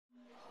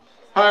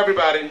Hi,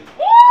 everybody.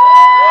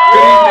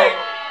 Good evening.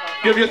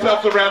 Give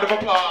yourselves a round of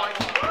applause.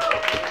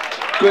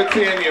 Good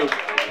seeing you.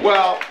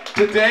 Well,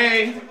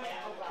 today,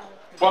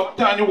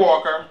 Tanya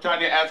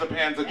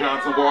Azapanza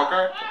Johnson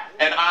Walker,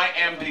 and I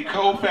am the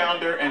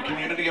co-founder and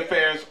community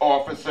affairs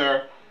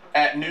officer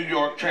at New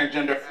York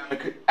Transgender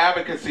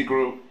Advocacy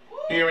Group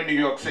here in New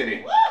York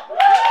City.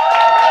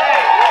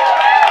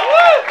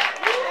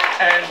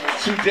 And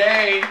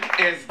today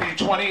is the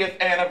 20th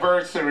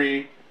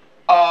anniversary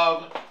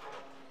of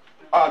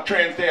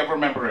Trans Day of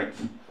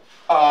Remembrance.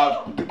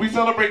 We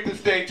celebrate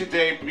this day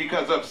today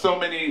because of so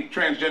many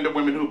transgender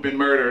women who've been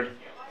murdered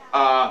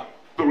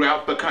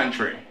throughout the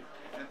country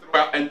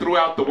and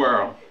throughout the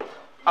world.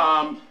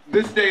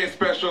 This day is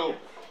special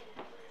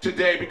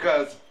today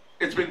because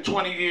it's been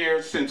 20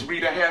 years since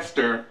Rita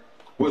Hester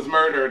was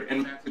murdered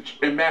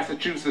in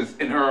Massachusetts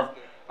in her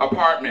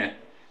apartment,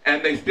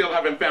 and they still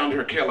haven't found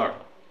her killer.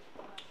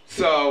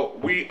 So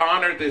we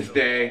honor this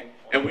day,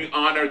 and we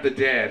honor the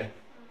dead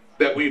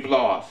that we've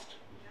lost.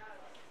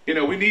 You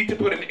know, we need to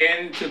put an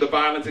end to the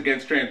violence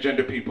against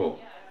transgender people.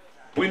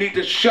 We need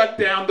to shut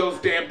down those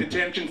damn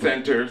detention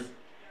centers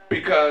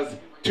because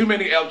too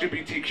many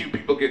LGBTQ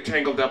people get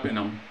tangled up in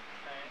them.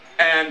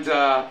 And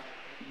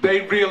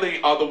they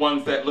really are the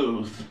ones that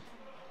lose.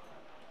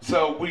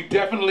 So we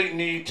definitely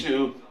need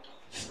to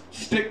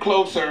stick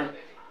closer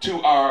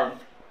to our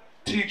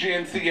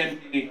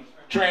TGNCND,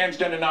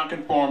 transgender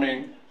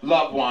nonconforming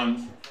loved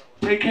ones.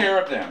 Take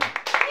care of them.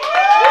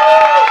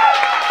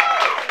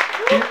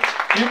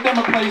 Give them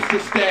a place to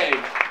stay.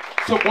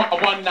 So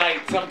one night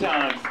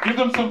sometimes. Give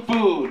them some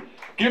food.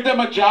 Give them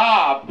a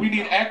job. We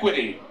need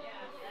equity.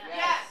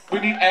 Yes. We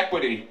need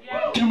equity.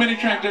 Too many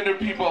transgender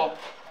people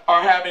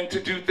are having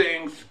to do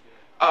things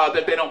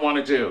that they don't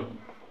want to do.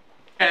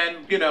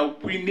 And, you know,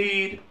 we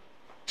need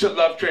to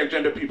love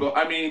transgender people.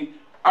 I mean,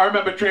 I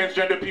remember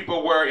transgender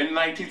people were in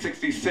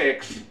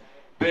 1966.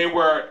 They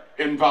were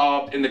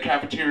involved in the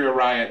cafeteria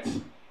riots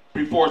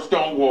before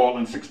Stonewall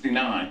in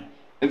 '69.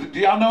 Do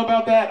y'all know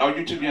about that? Or are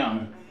you too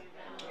young?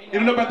 You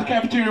don't know about the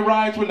cafeteria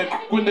riots when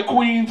the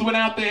Queens went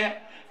out there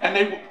and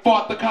they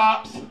fought the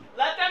cops?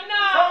 Let them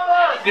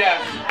know!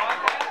 Yes.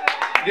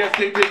 Yes,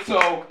 they did.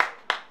 So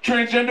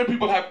transgender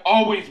people have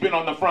always been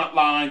on the front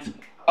lines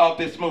of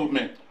this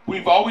movement.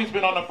 We've always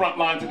been on the front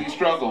lines of these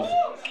struggles.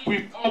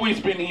 We've always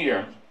been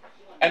here.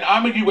 And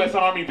I'm a U.S.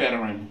 Army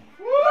veteran.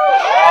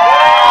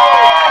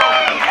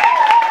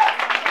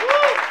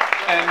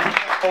 And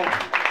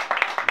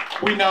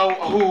we know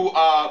who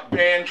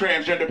banned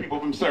transgender people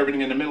from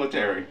serving in the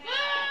military.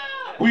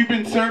 We've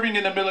been serving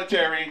in the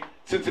military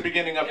since the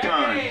beginning of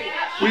time.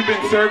 We've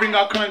been serving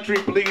our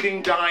country,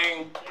 bleeding,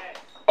 dying,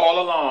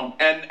 all along.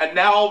 And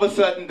now all of a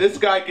sudden, this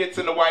guy gets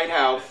in the White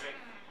House,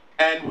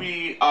 and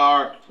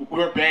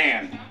we're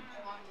banned.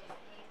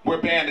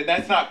 We're banned, and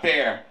that's not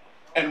fair.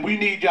 And we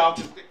need y'all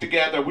to stick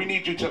together. We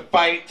need you to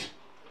fight,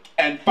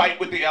 and fight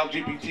with the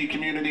LGBT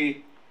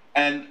community,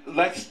 and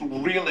let's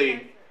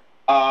really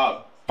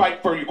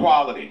fight for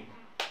equality.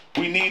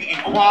 We need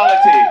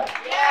equality.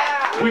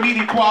 Yeah. We need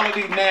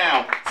equality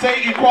now.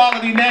 Say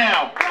equality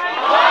now.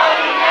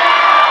 Equality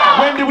now.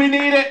 When do we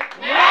need it?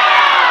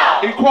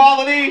 Now.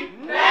 Equality?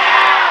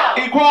 Now.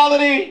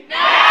 Equality?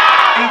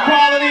 Now.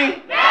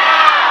 Equality?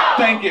 Now.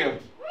 Thank you.